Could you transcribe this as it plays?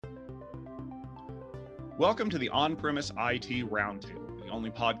Welcome to the On-Premise IT Roundtable, the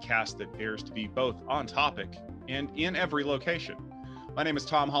only podcast that dares to be both on topic and in every location. My name is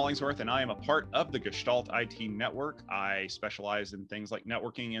Tom Hollingsworth, and I am a part of the Gestalt IT network. I specialize in things like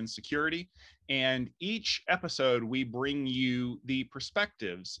networking and security. And each episode, we bring you the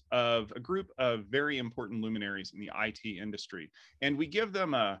perspectives of a group of very important luminaries in the IT industry. And we give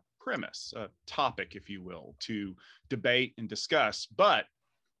them a premise, a topic, if you will, to debate and discuss. But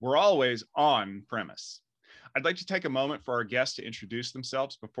we're always on premise. I'd like to take a moment for our guests to introduce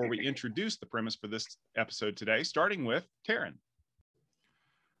themselves before we introduce the premise for this episode today, starting with Taryn.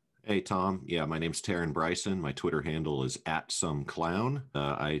 Hey, Tom. Yeah, my name's Taryn Bryson. My Twitter handle is @someclown.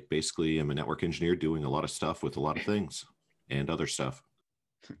 I basically am a network engineer doing a lot of stuff with a lot of things and other stuff.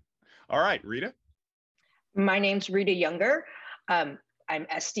 All right, Rita. My name's Rita Younger. I'm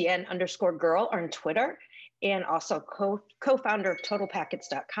SDN_girl on Twitter and also co-founder of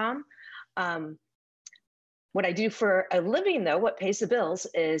TotalPackets.com. What I do for a living, though, what pays the bills,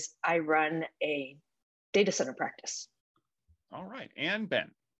 is I run a data center practice. All right, and Ben.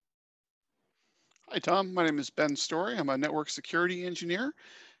 Hi, Tom. My name is Ben Story. I'm a network security engineer,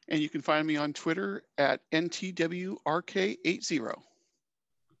 and you can find me on Twitter at NTWRK80.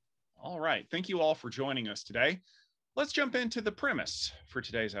 All right. Thank you all for joining us today. Let's jump into the premise for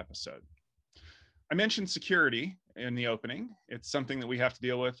today's episode. I mentioned security in the opening. It's something that we have to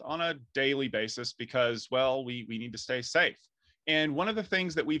deal with on a daily basis because, well, we need to stay safe. And one of the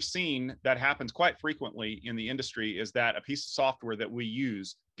things that we've seen that happens quite frequently in the industry is that a piece of software that we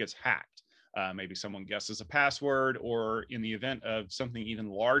use gets hacked. Maybe someone guesses a password, or in the event of something even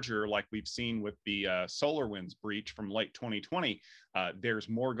larger, like we've seen with the SolarWinds breach from late 2020, there's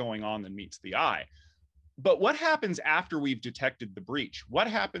more going on than meets the eye. But what happens after we've detected the breach? What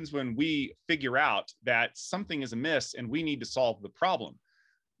happens when we figure out that something is amiss and we need to solve the problem?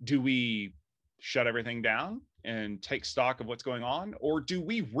 Do we shut everything down and take stock of what's going on? Or do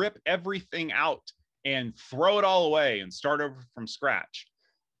we rip everything out and throw it all away and start over from scratch?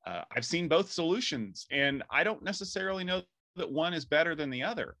 I've seen both solutions, and I don't necessarily know that one is better than the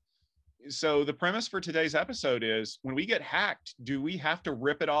other. So the premise for today's episode is, when we get hacked, do we have to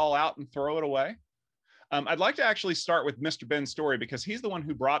rip it all out and throw it away? I'd like to actually start with Mr. Ben Story, because he's the one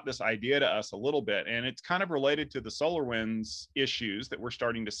who brought this idea to us a little bit, and it's kind of related to the SolarWinds issues that we're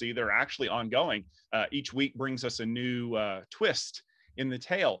starting to see. They're actually ongoing. Each week brings us a new twist in the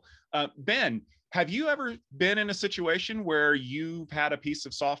tale. Ben, have you ever been in a situation where you've had a piece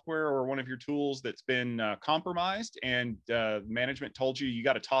of software or one of your tools that's been compromised and management told you you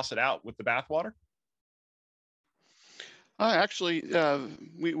got to toss it out with the bathwater? Actually,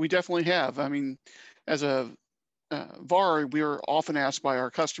 we definitely have. I mean, as a VAR, we are often asked by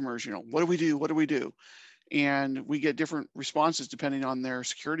our customers, what do we do? What do we do? And we get different responses depending on their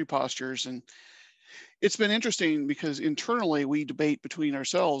security postures. And it's been interesting because internally we debate between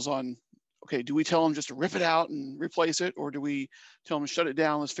ourselves on, okay, do we tell them just to rip it out and replace it? Or do we tell them to shut it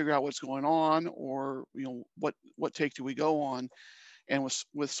down, let's figure out what's going on? Or, what take do we go on? And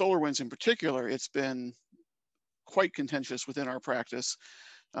with SolarWinds in particular, it's been quite contentious within our practice.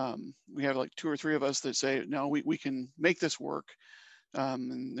 We have like 2 or 3 of us that say, no, we can make this work.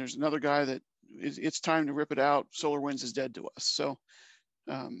 And there's another guy that it's time to rip it out. SolarWinds is dead to us. So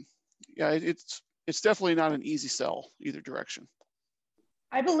yeah, it's definitely not an easy sell either direction.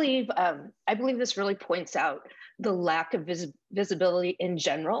 I believe this really points out the lack of visibility in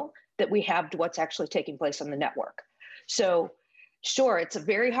general that we have to what's actually taking place on the network. So sure, it's a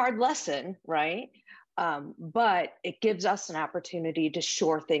very hard lesson, right? But it gives us an opportunity to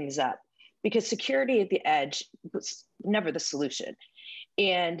shore things up, because security at the edge was never the solution.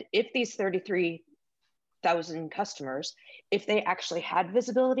 And if these 33,000 customers, if they actually had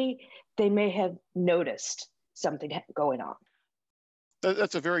visibility, they may have noticed something going on.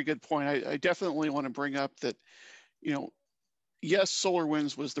 That's a very good point. I definitely want to bring up that, yes,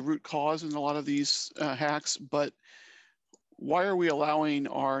 SolarWinds was the root cause in a lot of these hacks, but why are we allowing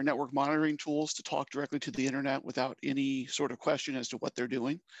our network monitoring tools to talk directly to the internet without any sort of question as to what they're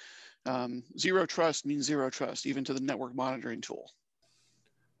doing? Zero trust means zero trust, even to the network monitoring tool.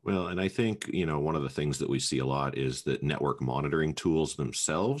 Well, and I think, one of the things that we see a lot is that network monitoring tools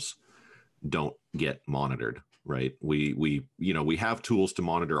themselves don't get monitored, right? We have tools to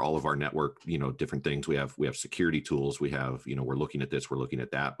monitor all of our network, different things. We have security tools. We have, we're looking at this, we're looking at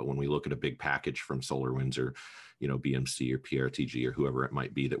that. But when we look at a big package from SolarWinds or, BMC or PRTG or whoever it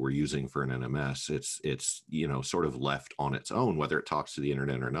might be that we're using for an NMS, it's sort of left on its own, whether it talks to the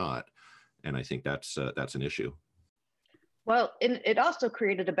internet or not. And I think that's an issue. Well, it also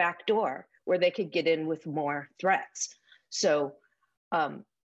created a back door where they could get in with more threats. So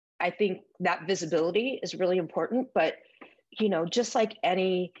I think that visibility is really important, but just like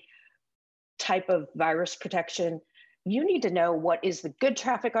any type of virus protection, you need to know what is the good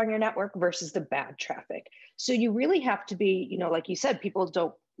traffic on your network versus the bad traffic. So you really have to be, like you said, people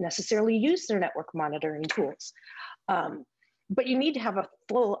don't necessarily use their network monitoring tools. But you need to have a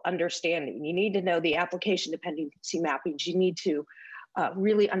full understanding. You need to know the application dependency mappings. You need to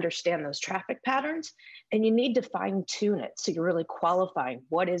really understand those traffic patterns, and you need to fine tune it. So you're really qualifying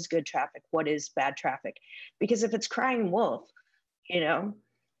what is good traffic, what is bad traffic. Because if it's crying wolf,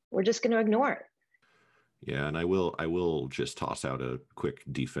 we're just going to ignore it. Yeah, and I will just toss out a quick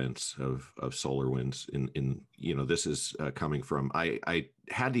defense of SolarWinds. In this is coming from, I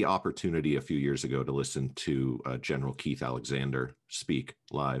had the opportunity a few years ago to listen to General Keith Alexander speak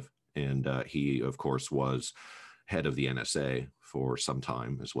live, and he of course was head of the NSA for some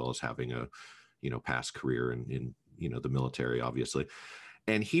time, as well as having a past career in the military, obviously.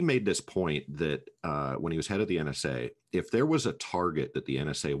 And he made this point that when he was head of the NSA, if there was a target that the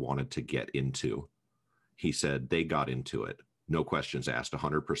NSA wanted to get into, he said they got into it. No questions asked,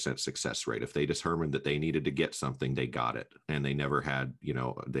 100% success rate. If they determined that they needed to get something, they got it. And they never had,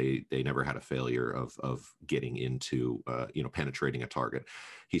 they never had a failure of getting into, penetrating a target.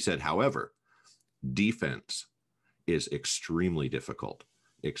 He said, however, defense is extremely difficult.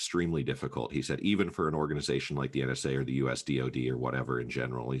 He said, even for an organization like the NSA or the US DOD or whatever in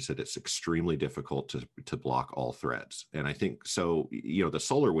general, he said it's extremely difficult to block all threats. And I think so, the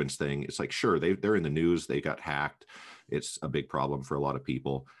SolarWinds thing, it's like, sure, they're in the news, they got hacked. It's a big problem for a lot of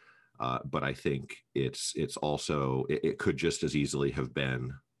people. But I think it's also, it could just as easily have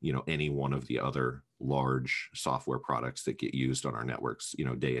been, any one of the other large software products that get used on our networks,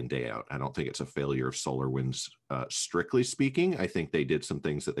 day in, day out. I don't think it's a failure of SolarWinds, strictly speaking. I think they did some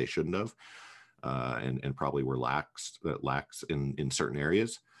things that they shouldn't have, and probably were lax in certain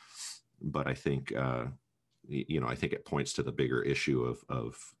areas. But I think, I think it points to the bigger issue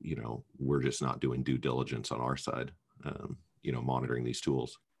of we're just not doing due diligence on our side, monitoring these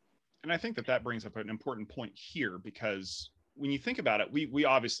tools. And I think that brings up an important point here, because when you think about it, we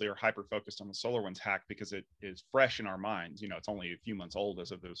obviously are hyper focused on the SolarWinds hack because it is fresh in our minds. It's only a few months old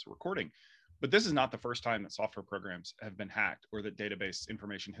as of this recording, but this is not the first time that software programs have been hacked, or that database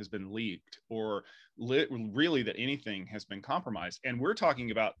information has been leaked, or really that anything has been compromised. And we're talking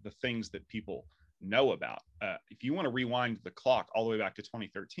about the things that people know about. If you want to rewind the clock all the way back to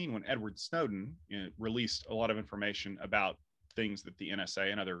 2013, when Edward Snowden released a lot of information about things that the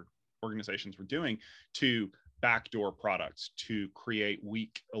NSA and other organizations were doing to backdoor products, to create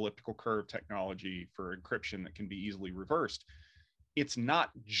weak elliptical curve technology for encryption that can be easily reversed. It's not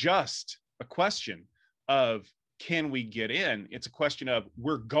just a question of can we get in? It's a question of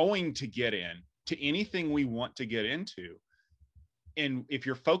we're going to get in to anything we want to get into. And if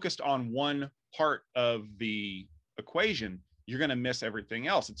you're focused on one part of the equation, you're going to miss everything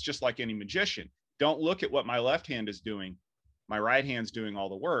else. It's just like any magician. Don't look at what my left hand is doing. My right hand's doing all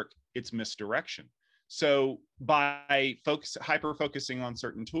the work. It's misdirection. So by hyper focusing on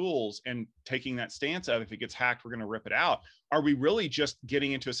certain tools and taking that stance of, if it gets hacked, we're going to rip it out, are we really just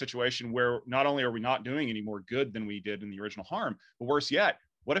getting into a situation where not only are we not doing any more good than we did in the original harm, but worse yet,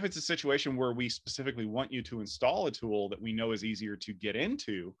 what if it's a situation where we specifically want you to install a tool that we know is easier to get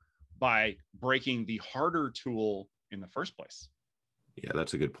into by breaking the harder tool in the first place? Yeah,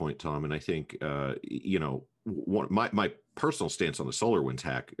 that's a good point, Tom. And I think, my personal stance on the SolarWinds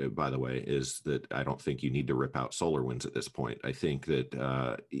hack, by the way, is that I don't think you need to rip out SolarWinds at this point. I think that,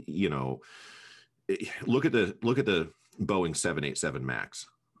 look at the Boeing 787 MAX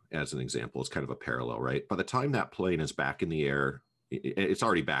as an example. It's kind of a parallel, right? By the time that plane is back in the air, it's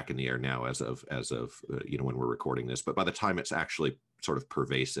already back in the air now as of when we're recording this, but by the time it's actually sort of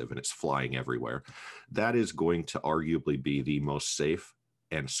pervasive and it's flying everywhere, that is going to arguably be the most safe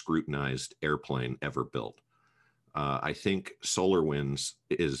and scrutinized airplane ever built. I think SolarWinds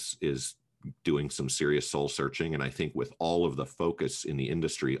is doing some serious soul searching, and I think with all of the focus in the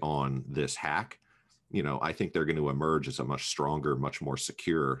industry on this hack, I think they're going to emerge as a much stronger, much more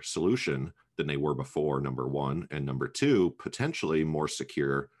secure solution than they were before, number one. And number two, potentially more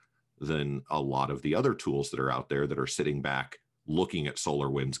secure than a lot of the other tools that are out there that are sitting back looking at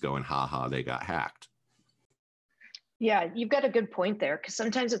SolarWinds going, haha, they got hacked. Yeah, you've got a good point there, because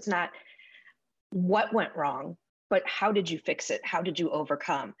sometimes it's not what went wrong, but how did you fix it? How did you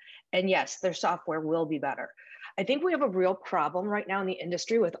overcome? And yes, their software will be better. I think we have a real problem right now in the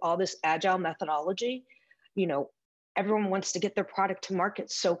industry with all this agile methodology. Everyone wants to get their product to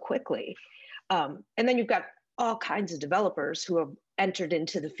market so quickly. And then you've got all kinds of developers who have entered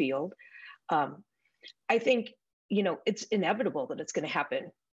into the field. I think, it's inevitable that it's going to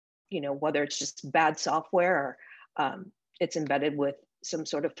happen. whether it's just bad software or it's embedded with some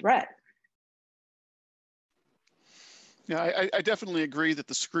sort of threat. Yeah, I definitely agree that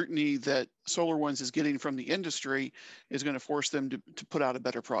the scrutiny that SolarWinds is getting from the industry is going to force them to put out a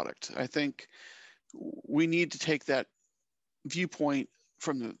better product. I think we need to take that viewpoint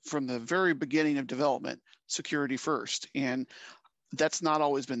from the very beginning of development, security first. And that's not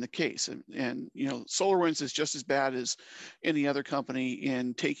always been the case. And SolarWinds is just as bad as any other company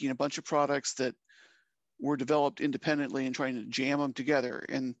in taking a bunch of products that were developed independently and trying to jam them together.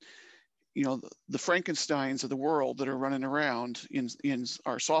 And the Frankensteins of the world that are running around in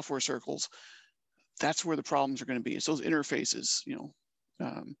our software circles, that's where the problems are going to be. It's those interfaces,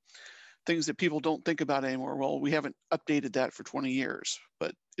 things that people don't think about anymore. Well, we haven't updated that for 20 years,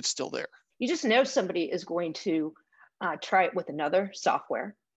 but it's still there. You just know somebody is going to try it with another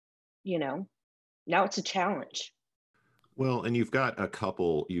software. Now it's a challenge. Well, and you've got a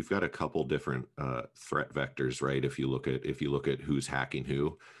couple different threat vectors, right? If you look at who's hacking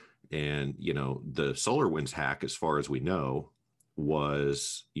who. And, the SolarWinds hack, as far as we know,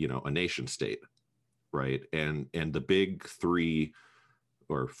 was, a nation state, right? And the big 3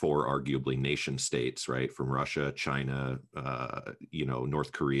 or 4, arguably, nation states, right, from Russia, China,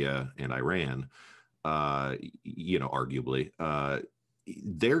 North Korea, and Iran, arguably,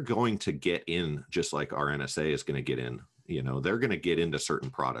 they're going to get in just like our NSA is going to get in. They're going to get into certain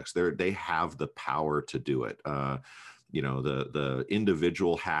products. They have the power to do it. The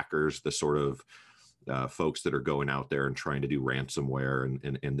individual hackers, the sort of folks that are going out there and trying to do ransomware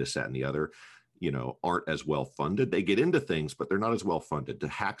and this, that, and the other, aren't as well funded. They get into things, but they're not as well funded. To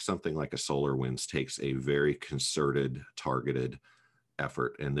hack something like a SolarWinds takes a very concerted, targeted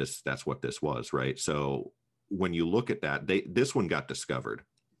effort. And that's what this was, right? So when you look at that, this one got discovered.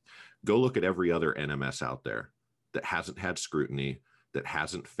 Go look at every other NMS out there that hasn't had scrutiny, that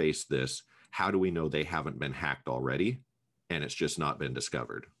hasn't faced this. How do we know they haven't been hacked already and it's just not been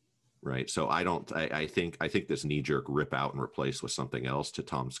discovered, right? So I think this knee-jerk rip out and replace with something else, to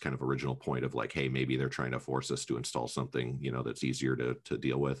Tom's kind of original point of like, hey, maybe they're trying to force us to install something, that's easier to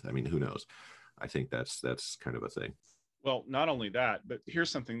deal with. I mean, who knows? I think that's kind of a thing. Well, not only that, but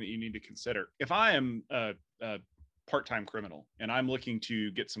here's something that you need to consider. If I am a part-time criminal and I'm looking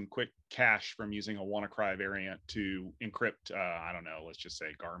to get some quick cash from using a WannaCry variant to encrypt, I don't know, let's just say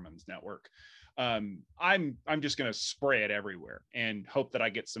Garmin's network, I'm just going to spray it everywhere and hope that I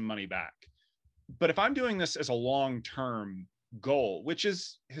get some money back. But if I'm doing this as a long-term goal, which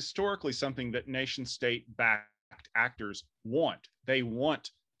is historically something that nation-state-backed actors want, they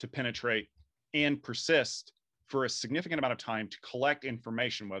want to penetrate and persist for a significant amount of time to collect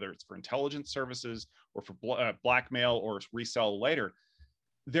information, whether it's for intelligence services or for blackmail or resell later.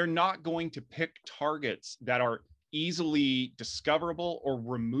 They're not going to pick targets that are easily discoverable or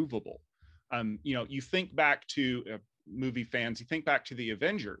removable. You think back to movie fans, you think back to the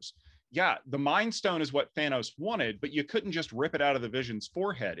Avengers. Yeah, the Mind Stone is what Thanos wanted, but you couldn't just rip it out of the Vision's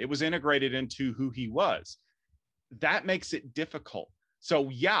forehead. It was integrated into who he was. That makes it difficult. So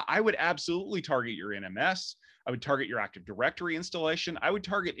yeah, I would absolutely target your NMS. I would target your Active Directory installation. I would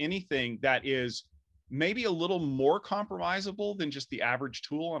target anything that is maybe a little more compromisable than just the average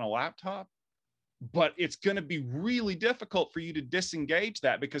tool on a laptop. But it's going to be really difficult for you to disengage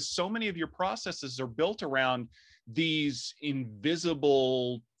that because so many of your processes are built around these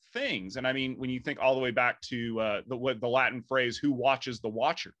invisible things. And I mean, when you think all the way back to the Latin phrase, who watches the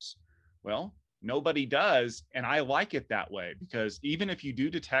watchers? Well, nobody does. And I like it that way because even if you do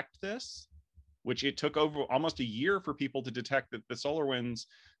detect this, which it took over almost a year for people to detect that the SolarWinds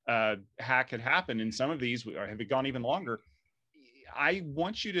hack had happened, and some of these have gone even longer. I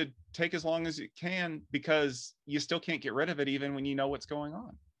want you to take as long as it can because you still can't get rid of it even when you know what's going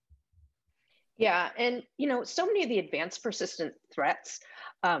on. Yeah, and so many of the advanced persistent threats,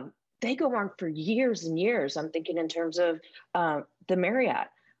 they go on for years and years. I'm thinking in terms of the Marriott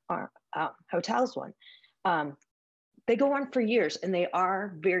hotels one. They go on for years and they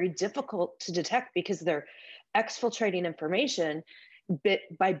are very difficult to detect because they're exfiltrating information bit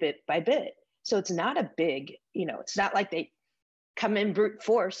by bit by bit. So it's not a big, it's not like they come in brute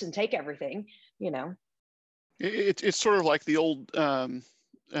force and take everything, It's sort of like the old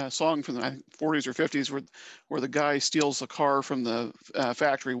song from the 40s or 50s where the guy steals a car from the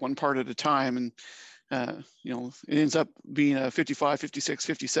factory one part at a time, and it ends up being a 55, 56,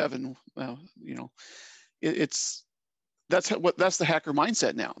 57. That's the hacker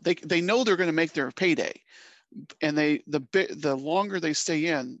mindset now. They know they're going to make their payday, and the longer they stay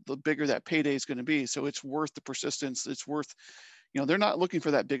in, the bigger that payday is going to be. So it's worth the persistence. It's worth, they're not looking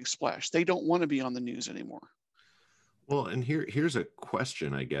for that big splash. They don't want to be on the news anymore. Well, and here's a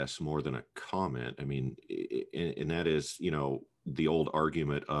question, I guess, more than a comment. I mean, and that is, the old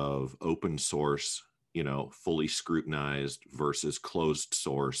argument of open source, fully scrutinized versus closed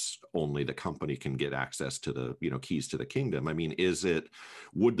source, only the company can get access to the, keys to the kingdom. I mean,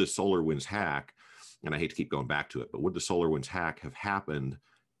 would the SolarWinds hack, and I hate to keep going back to it, but would the SolarWinds hack have happened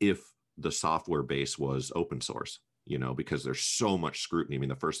if the software base was open source? Because there's so much scrutiny. I mean,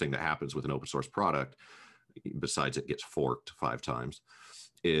 the first thing that happens with an open source product, besides it gets forked 5 times,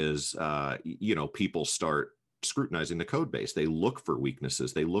 is people start scrutinizing the code base. They look for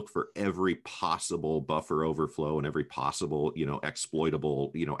weaknesses. They look for every possible buffer overflow and every possible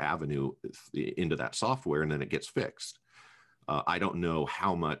exploitable avenue into that software, and then it gets fixed. I don't know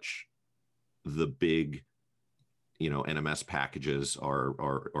how much the big NMS packages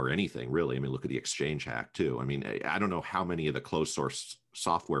or anything really. I mean, look at the Exchange hack too. I mean, I don't know how many of the closed source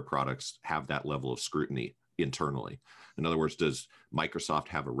software products have that level of scrutiny internally. In other words, does Microsoft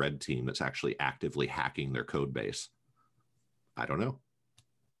have a red team that's actually actively hacking their code base? I don't know.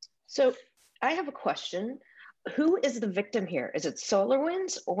 So I have a question. Who is the victim here? Is it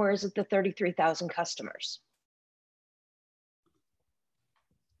SolarWinds or is it the 33,000 customers?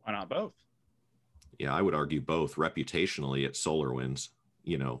 Why not both? Yeah, I would argue both. Reputationally, it's SolarWinds.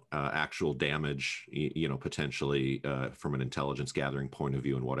 Actual damage, potentially from an intelligence gathering point of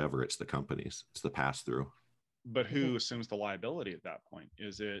view and whatever, it's the companies. It's the pass through. But who assumes the liability at that point?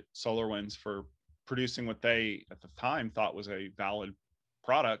 Is it SolarWinds for producing what they at the time thought was a valid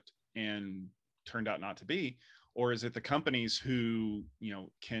product and turned out not to be? Or is it the companies who,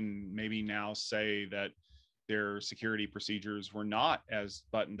 can maybe now say that their security procedures were not as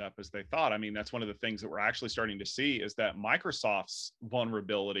buttoned up as they thought? I mean, that's one of the things that we're actually starting to see, is that Microsoft's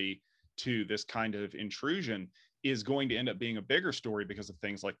vulnerability to this kind of intrusion is going to end up being a bigger story because of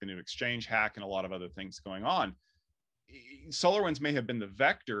things like the new Exchange hack and a lot of other things going on. SolarWinds may have been the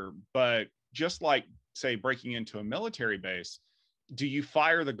vector, but just like, say, breaking into a military base, do you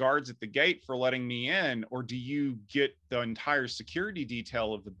fire the guards at the gate for letting me in, or do you get the entire security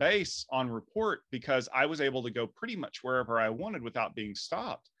detail of the base on report because I was able to go pretty much wherever I wanted without being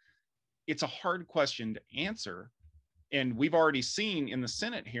stopped? It's a hard question to answer. And we've already seen in the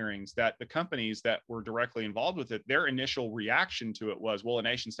Senate hearings that the companies that were directly involved with it, their initial reaction to it was, well, a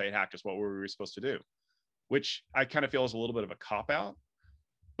nation state hacked us. What were we supposed to do? Which I kind of feel is a little bit of a cop-out.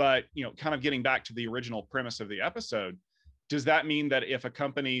 But, kind of getting back to the original premise of the episode, does that mean that if a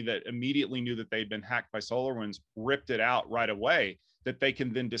company that immediately knew that they'd been hacked by SolarWinds ripped it out right away, that they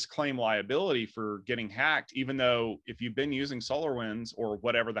can then disclaim liability for getting hacked, even though if you've been using SolarWinds or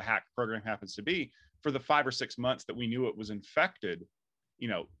whatever the hack program happens to be for the 5 or 6 months that we knew it was infected,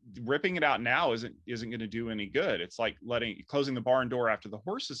 ripping it out now isn't going to do any good. It's like closing the barn door after the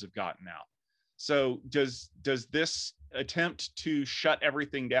horses have gotten out. So does this attempt to shut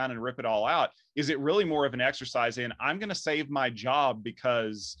everything down and rip it all out, is it really more of an exercise in, I'm going to save my job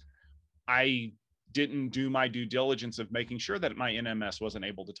because I didn't do my due diligence of making sure that my NMS wasn't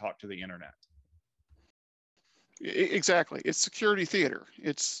able to talk to the internet? Exactly. It's security theater.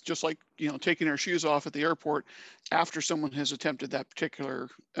 It's just like, taking our shoes off at the airport after someone has attempted that particular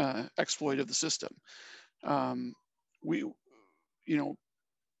exploit of the system.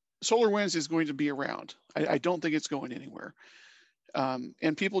 SolarWinds is going to be around. I don't think it's going anywhere.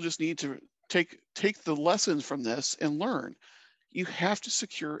 And people just need to take the lessons from this and learn. You have to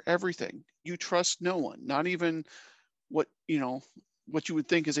secure everything. You trust no one, not even what you would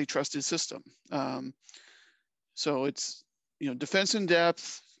think is a trusted system. So it's, defense in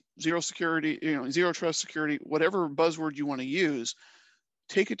depth, zero security, zero trust security, whatever buzzword you want to use,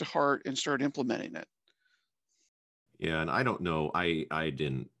 take it to heart and start implementing it. Yeah. And I don't know, I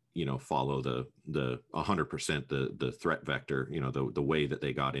didn't, follow the 100% the threat vector, the way that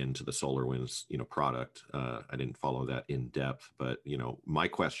they got into the SolarWinds, product. I didn't follow that in depth, but, my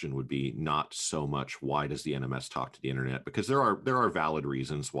question would be not so much why does the NMS talk to the internet? Because there are valid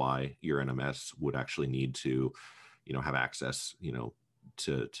reasons why your NMS would actually need to, have access,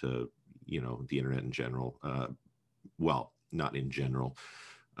 to the internet in general. Well, not in general,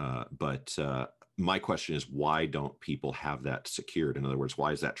 but my question is, why don't people have that secured? In other words,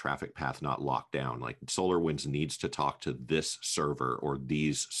 why is that traffic path not locked down? Like SolarWinds needs to talk to this server or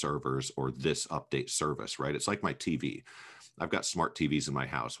these servers or this update service, right? It's like my TV. I've got smart TVs in my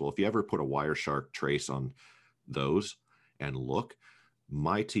house. Well, if you ever put a Wireshark trace on those and look,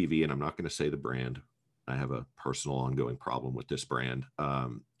 my TV, and I'm not going to say the brand, I have a personal ongoing problem with this brand,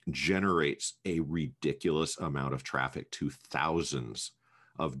 generates a ridiculous amount of traffic to thousands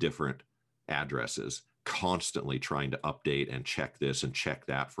of different addresses constantly trying to update and check this and check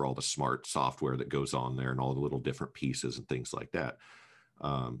that for all the smart software that goes on there and all the little different pieces and things like that.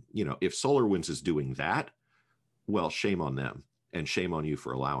 If SolarWinds is doing that, well, shame on them and shame on you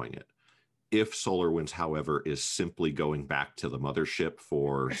for allowing it. If SolarWinds, however, is simply going back to the mothership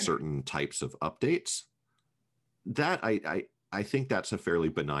for certain types of updates, that I think that's a fairly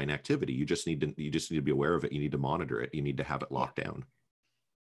benign activity. You just need to be aware of it. You need to monitor it. You need to have it locked down.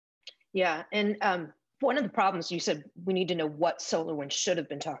 Yeah, and one of the problems, you said we need to know what SolarWinds should have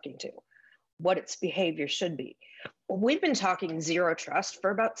been talking to, what its behavior should be. Well, we've been talking zero trust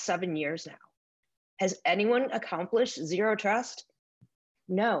for about 7 years now. Has anyone accomplished zero trust?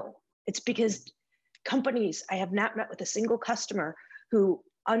 No. It's because companies, I have not met with a single customer who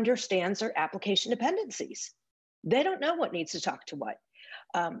understands their application dependencies. They don't know what needs to talk to what.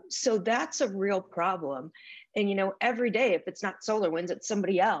 So that's a real problem. And, every day, if it's not SolarWinds, it's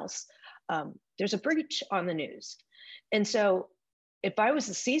somebody else, there's a breach on the news. And so if I was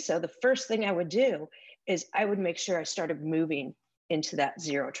the CISO, the first thing I would do is I would make sure I started moving into that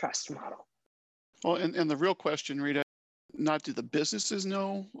zero trust model. Well, and the real question, Rita, not do the businesses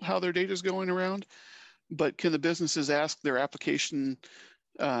know how their data is going around, but can the businesses ask their application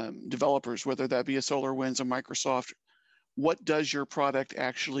developers, whether that be a SolarWinds, a Microsoft, what does your product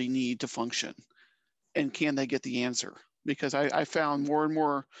actually need to function? And can they get the answer? Because I found more and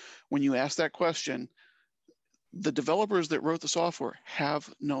more when you ask that question, the developers that wrote the software have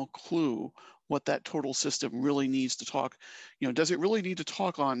no clue what that total system really needs to talk. Does it really need to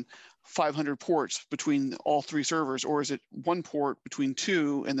talk on 500 ports between all 3 servers, or is it 1 port between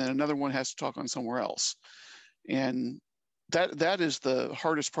 2 and then another one has to talk on somewhere else? And that is the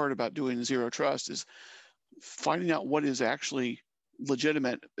hardest part about doing zero trust, is finding out what is actually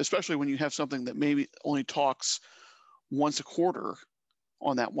legitimate, especially when you have something that maybe only talks once a quarter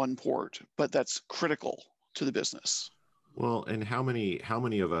on that 1 port, but that's critical to the business. Well, and how many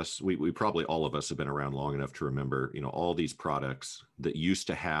of us, we probably all of us have been around long enough to remember, all these products that used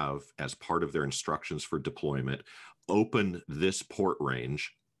to have as part of their instructions for deployment, open this port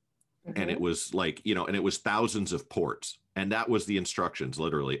range. Mm-hmm. And it was like, and it was thousands of ports. And that was the instructions,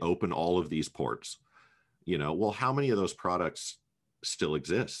 literally open all of these ports. Well, how many of those products still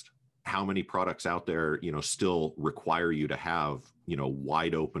exist? How many products out there, still require you to have,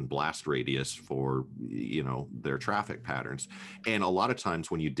 wide open blast radius for, their traffic patterns? And a lot of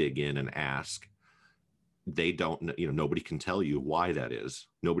times when you dig in and ask, they don't, nobody can tell you why that is.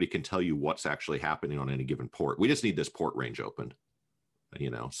 Nobody can tell you what's actually happening on any given port. We just need this port range opened,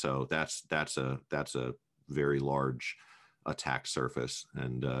 so that's a very large attack surface,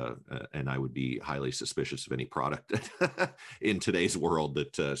 and I would be highly suspicious of any product in today's world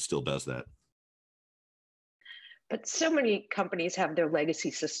that still does that. But so many companies have their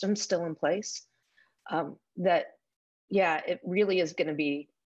legacy systems still in place that, it really is going to be.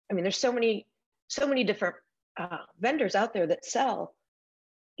 I mean, there's so many different vendors out there that sell,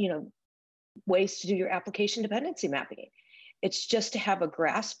 ways to do your application dependency mapping. It's just to have a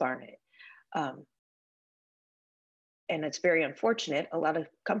grasp on it. And it's very unfortunate. A lot of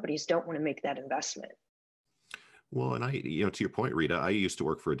companies don't want to make that investment. Well, and to your point, Rita, I used to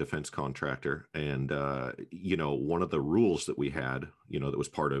work for a defense contractor, and one of the rules that we had, that was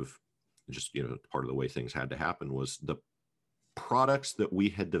part of just, part of the way things had to happen, was the products that we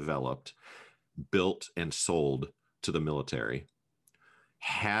had developed, built, and sold to the military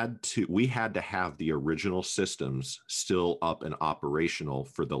we had to have the original systems still up and operational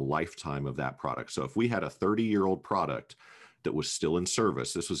for the lifetime of that product. So if we had a 30-year-old product that was still in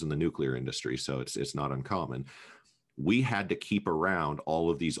service, this was in the nuclear industry, so it's not uncommon, we had to keep around all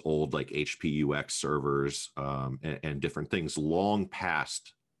of these old like HPUX servers and different things long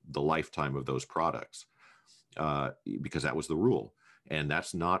past the lifetime of those products because that was the rule. And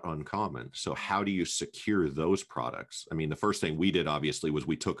that's not uncommon. So how do you secure those products? I mean, the first thing we did, obviously, was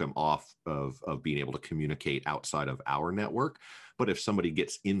we took them off of being able to communicate outside of our network. But if somebody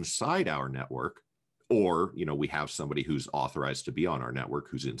gets inside our network, or, we have somebody who's authorized to be on our network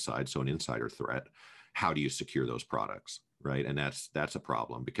who's inside, so an insider threat, how do you secure those products? Right. And that's a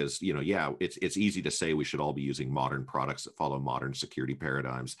problem because, it's easy to say we should all be using modern products that follow modern security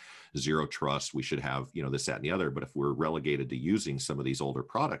paradigms, zero trust. We should have, this, that, and the other. But if we're relegated to using some of these older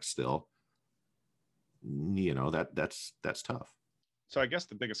products still, that's tough. So I guess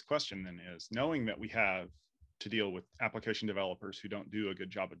the biggest question then is, knowing that we have to deal with application developers who don't do a good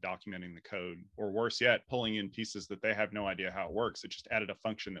job of documenting the code, or worse yet, pulling in pieces that they have no idea how it works. It just added a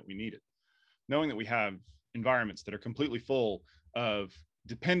function that we needed. Knowing that we have environments that are completely full of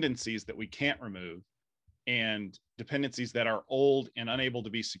dependencies that we can't remove and dependencies that are old and unable to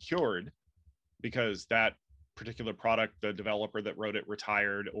be secured, because that particular product, the developer that wrote it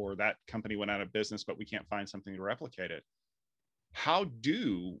retired, or that company went out of business, but we can't find something to replicate it. How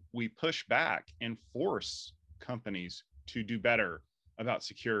do we push back and force companies to do better about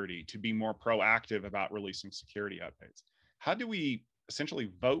security, to be more proactive about releasing security updates? How do we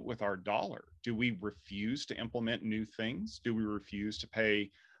essentially vote with our dollar? Do we refuse to implement new things? Do we refuse to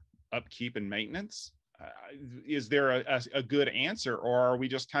pay upkeep and maintenance? Is there a good answer, or are we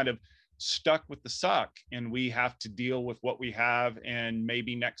just kind of stuck with the suck and we have to deal with what we have, and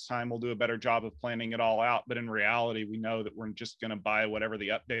maybe next time we'll do a better job of planning it all out, but in reality we know that we're just going to buy whatever the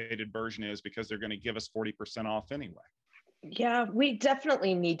updated version is because they're going to give us 40% off anyway? Yeah, we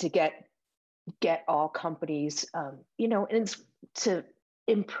definitely need to get all companies, and to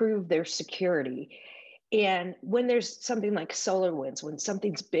improve their security. And when there's something like SolarWinds, when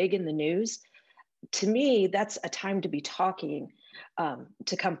something's big in the news, to me, that's a time to be talking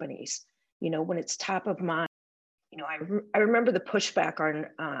to companies. When it's top of mind. I remember the pushback on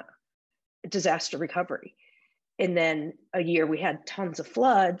disaster recovery, and then a year we had tons of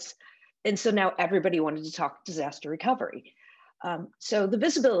floods, and so now everybody wanted to talk disaster recovery. So the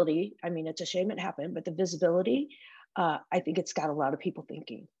visibility, I mean, it's a shame it happened, but the visibility, I think it's got a lot of people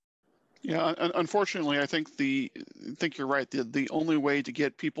thinking. Yeah, unfortunately, I think you're right. The only way to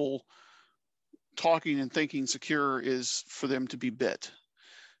get people talking and thinking secure is for them to be bit.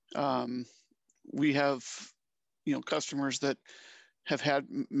 We have, customers that have had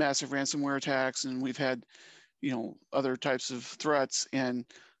massive ransomware attacks, and we've had, other types of threats, and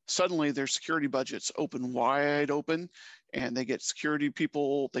suddenly their security budgets open wide open, and they get security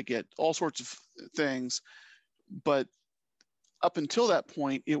people, they get all sorts of things. But up until that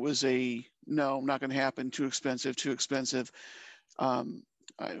point, it was no, not going to happen, too expensive.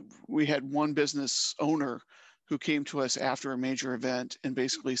 We had one business owner who came to us after a major event and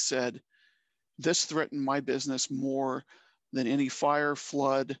basically said, this threatened my business more than any fire,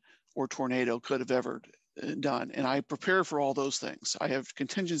 flood, or tornado could have ever done. And I prepare for all those things. I have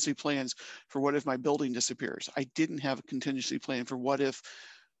contingency plans for what if my building disappears. I didn't have a contingency plan for what if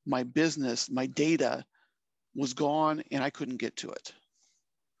my business, my data was gone and I couldn't get to it.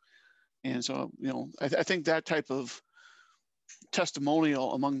 And so, I think that type of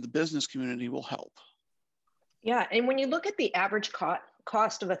testimonial among the business community will help. Yeah, and when you look at the average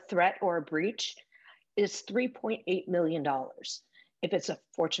cost of a threat or a breach, is $3.8 million if it's a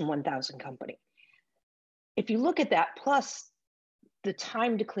Fortune 1000 company. If you look at that, plus the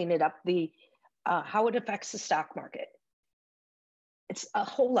time to clean it up, how it affects the stock market, it's a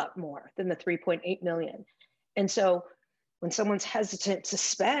whole lot more than the 3.8 million. And so when someone's hesitant to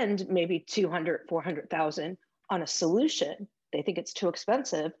spend maybe 200, 400,000 on a solution, they think it's too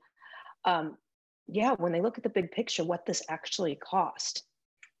expensive. When they look at the big picture, what this actually cost,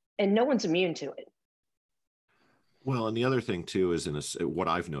 and no one's immune to it. Well, and the other thing too is what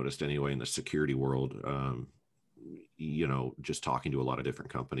I've noticed anyway in the security world, just talking to a lot of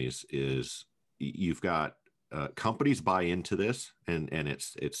different companies, is you've got companies buy into this, and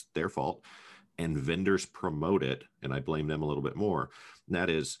it's their fault, and vendors promote it, and I blame them a little bit more. And that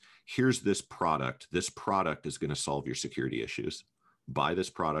is, here's this product. This product is going to solve your security issues. Buy this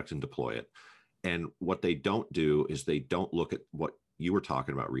product and deploy it. And what they don't do is they don't look at what you were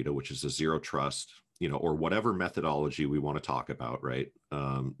talking about, Rita, which is a zero trust, or whatever methodology we want to talk about, right?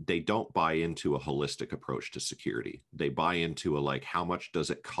 They don't buy into a holistic approach to security. They buy into how much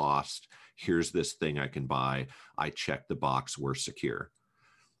does it cost? Here's this thing I can buy. I check the box, we're secure.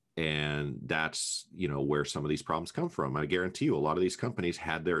 And that's, where some of these problems come from. I guarantee you a lot of these companies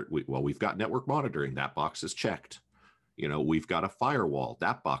had we've got network monitoring, that box is checked. We've got a firewall,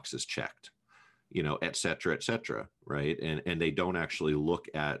 that box is checked, et cetera, right? And they don't actually look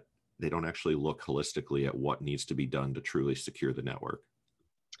holistically at what needs to be done to truly secure the network.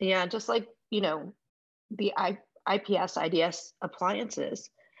 Yeah, just like, the IPS, IDS appliances,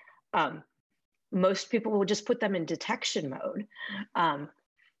 most people will just put them in detection mode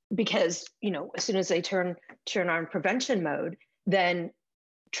because, as soon as they turn on prevention mode, then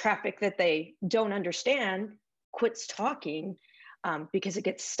traffic that they don't understand quits talking because it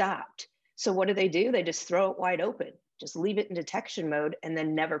gets stopped. So what do? They just throw it wide open, just leave it in detection mode, and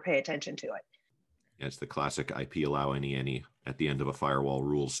then never pay attention to it. Yeah, it's the classic IP allow any at the end of a firewall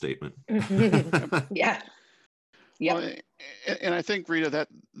rules statement. Yeah. Well, and I think, Rita,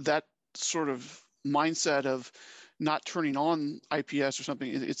 that sort of mindset of not turning on IPS or something,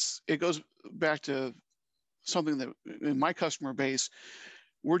 it goes back to something that in my customer base,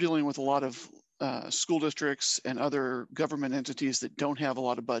 we're dealing with a lot of school districts and other government entities that don't have a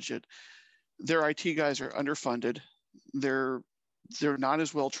lot of budget. Their IT guys are underfunded. They're not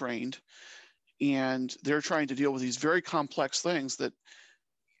as well trained, and they're trying to deal with these very complex things that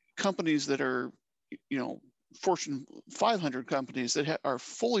companies that are, Fortune 500 companies that are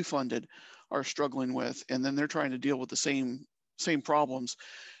fully funded are struggling with, and then they're trying to deal with the same problems.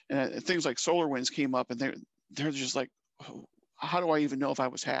 And things like SolarWinds came up, and they're just like, oh, how do I even know if I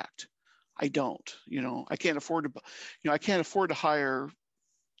was hacked? I don't. I can't afford to hire,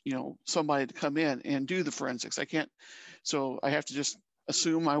 somebody to come in and do the forensics. I can't. So I have to just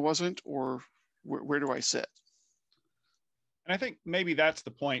assume I wasn't, or where do I sit? And I think maybe that's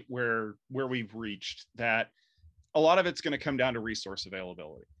the point where we've reached, that a lot of it's going to come down to resource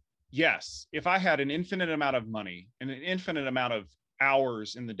availability. Yes, if I had an infinite amount of money and an infinite amount of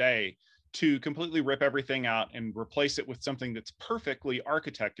hours in the day to completely rip everything out and replace it with something that's perfectly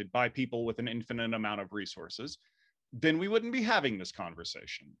architected by people with an infinite amount of resources, then we wouldn't be having this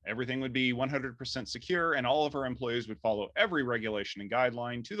conversation. Everything would be 100% secure, and all of our employees would follow every regulation and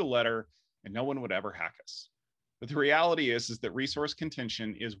guideline to the letter, and no one would ever hack us. But the reality is that resource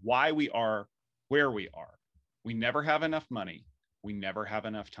contention is why we are where we are. We never have enough money. We never have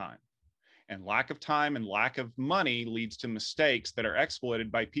enough time. And lack of time and lack of money leads to mistakes that are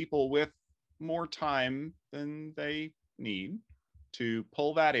exploited by people with more time than they need to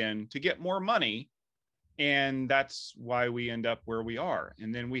pull that in to get more money. And that's why we end up where we are.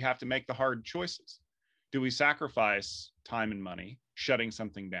 And then we have to make the hard choices. Do we sacrifice time and money shutting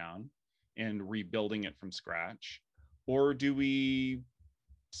something down and rebuilding it from scratch? Or do we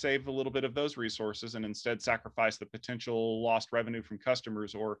save a little bit of those resources and instead sacrifice the potential lost revenue from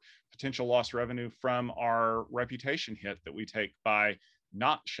customers or potential lost revenue from our reputation hit that we take by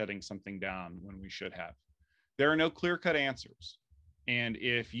not shutting something down when we should have? There are no clear-cut answers. And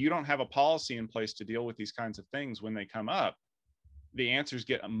if you don't have a policy in place to deal with these kinds of things when they come up, the answers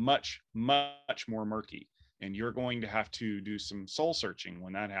get much, much more murky. And you're going to have to do some soul searching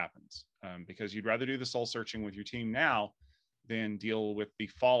when that happens, because you'd rather do the soul searching with your team now than deal with the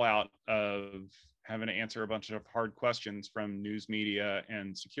fallout of having to answer a bunch of hard questions from news media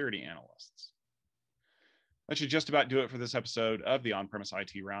and security analysts. That should just about do it for this episode of the On-Premise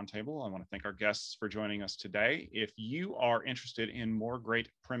IT Roundtable. I want to thank our guests for joining us today. If you are interested in more great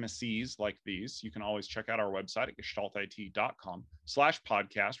premises like these, you can always check out our website at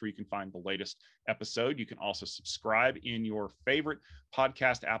gestaltit.com/podcast, where you can find the latest episode. You can also subscribe in your favorite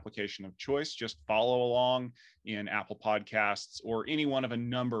podcast application of choice. Just follow along in Apple Podcasts or any one of a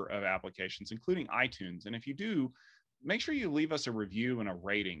number of applications, including iTunes. And if you do, make sure you leave us a review and a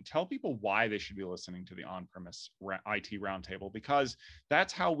rating. Tell people why they should be listening to the On-Premise IT Roundtable, because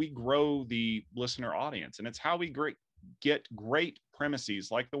that's how we grow the listener audience. And it's how we get great premises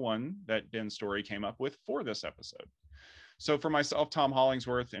like the one that Ben Story came up with for this episode. So for myself, Tom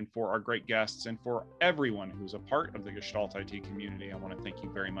Hollingsworth, and for our great guests, and for everyone who's a part of the Gestalt IT community, I want to thank you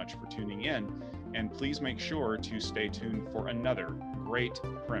very much for tuning in. And please make sure to stay tuned for another great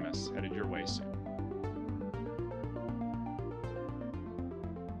premise headed your way soon.